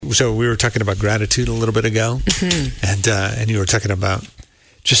So we were talking about gratitude a little bit ago, and you were talking about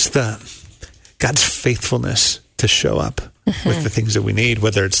just God's faithfulness to show up with the things that we need,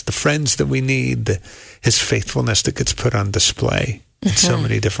 whether it's the friends that we need, His faithfulness that gets put on display in so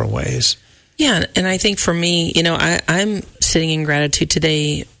many different ways. Yeah, and I think for me, I'm sitting in gratitude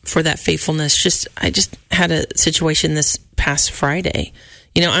today for that faithfulness. I just had a situation this past Friday.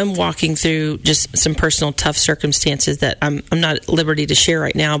 I'm walking through just some personal tough circumstances that I'm not at liberty to share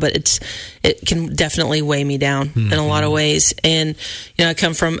right now, but it can definitely weigh me down in a lot of ways. And, I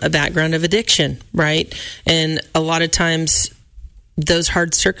come from a background of addiction, right? And a lot of times those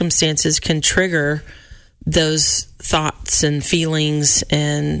hard circumstances can trigger those thoughts and feelings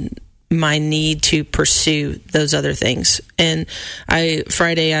and my need to pursue those other things. And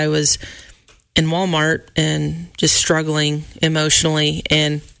Friday I was in Walmart and just struggling emotionally.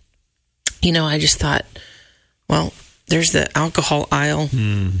 And, I just thought, well, there's the alcohol aisle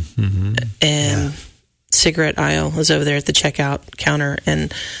and cigarette aisle is over there at the checkout counter.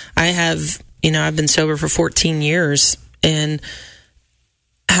 And I have, I've been sober for 14 years and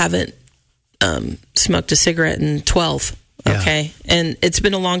haven't smoked a cigarette in 12. Okay. And it's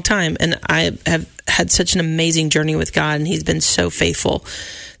been a long time. And I have had such an amazing journey with God, and He's been so faithful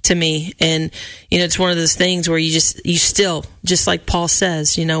to me. And, it's one of those things where you still, just like Paul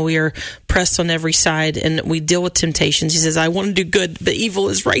says, we are pressed on every side and we deal with temptations. He says, I want to do good, but evil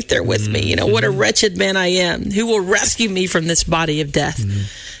is right there with me. What a wretched man I am. Who will rescue me from this body of death?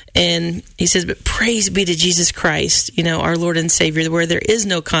 And he says, but praise be to Jesus Christ, our Lord and Savior, where there is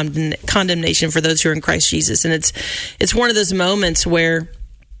no condemnation for those who are in Christ Jesus. And it's one of those moments where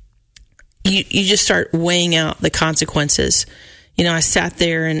you just start weighing out the consequences. I sat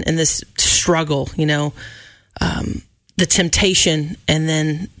there in this struggle, the temptation and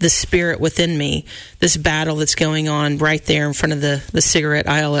then the spirit within me, this battle that's going on right there in front of the cigarette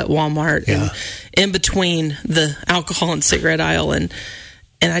aisle at Walmart and in between the alcohol and cigarette aisle. And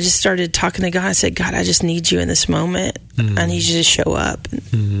I just started talking to God. I said, God, I just need you in this moment. I need you to show up.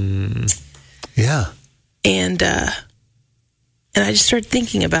 Yeah. And I just started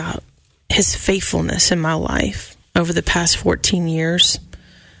thinking about His faithfulness in my life over the past 14 years.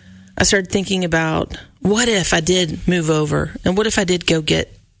 I started thinking about, what if I did move over? And what if I did go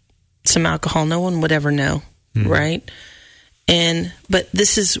get some alcohol? No one would ever know, right? But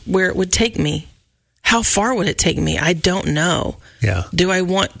this is where it would take me. How far would it take me? I don't know. Yeah. Do I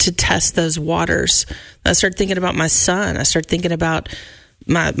want to test those waters? I started thinking about my son. I started thinking about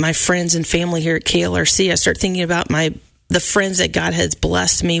my friends and family here at KLRC. I started thinking about the friends that God has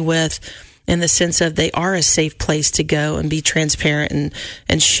blessed me with, in the sense of they are a safe place to go and be transparent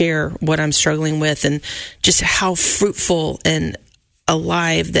and share what I'm struggling with, and just how fruitful and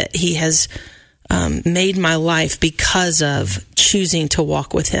alive that He has made my life because of choosing to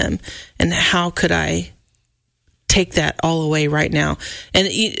walk with Him. And how could I take that all away right now? And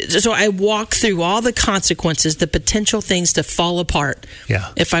so I walk through all the consequences, the potential things to fall apart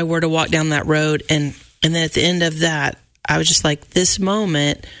if I were to walk down that road. And then at the end of that, I was just like, this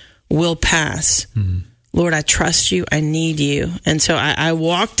moment will pass. Lord, I trust you. I need you. And so I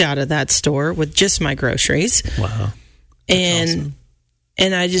walked out of that store with just my groceries. Wow. That's awesome.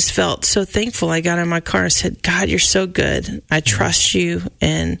 And I just felt so thankful. I got in my car and said, God, you're so good. I trust you.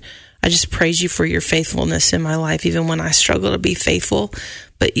 And I just praise you for your faithfulness in my life, even when I struggle to be faithful.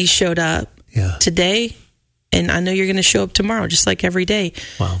 But you showed up today, and I know you're going to show up tomorrow, just like every day.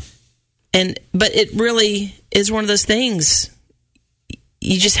 Wow. But it really is one of those things.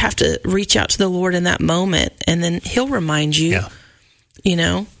 You just have to reach out to the Lord in that moment, and then He'll remind you,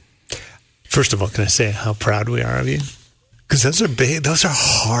 First of all, can I say how proud we are of you? Because those are big, those are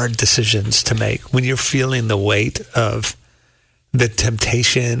hard decisions to make when you're feeling the weight of the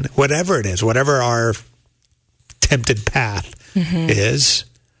temptation, whatever it is, whatever our tempted path is.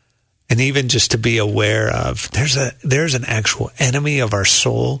 And even just to be aware of, there's an actual enemy of our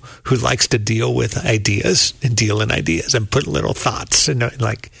soul who likes to deal with ideas and deal in ideas and put little thoughts and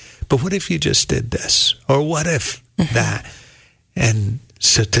but what if you just did this? Or what if that? And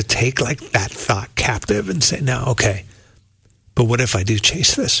so to take that thought captive and say, no, okay, but what if I do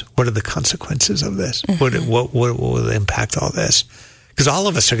chase this? What are the consequences of this? What will impact all this? Because all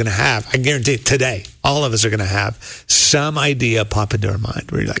of us are going to have, I guarantee today, all of us are going to have some idea pop into our mind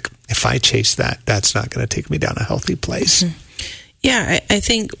where you're like, if I chase that, that's not going to take me down a healthy place. Yeah, I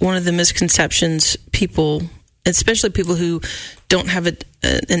think one of the misconceptions people, especially people who don't have an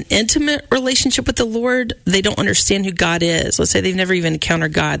intimate relationship with the Lord, they don't understand who God is. Let's say they've never even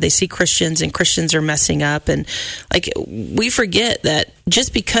encountered God. They see Christians and Christians are messing up. And we forget that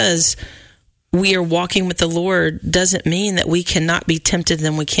just because we are walking with the Lord doesn't mean that we cannot be tempted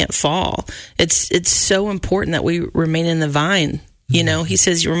and we can't fall. It's so important that we remain in the vine. You know, he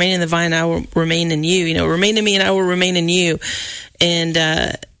says, you remain in the vine, I will remain in you. You know, remain in me and I will remain in you. And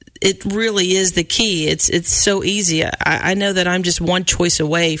it really is the key. It's so easy. I know that I'm just one choice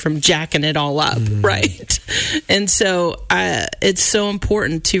away from jacking it all up, right? And so it's so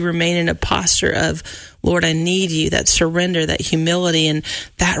important to remain in a posture of, Lord, I need you, that surrender, that humility, and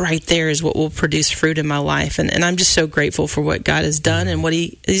that right there is what will produce fruit in my life. And I'm just so grateful for what God has done and what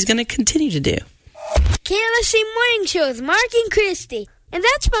He's going to continue to do. KLSC Morning Show with Mark and Christy. And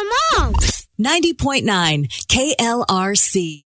that's my mom. 90.9 KLRC.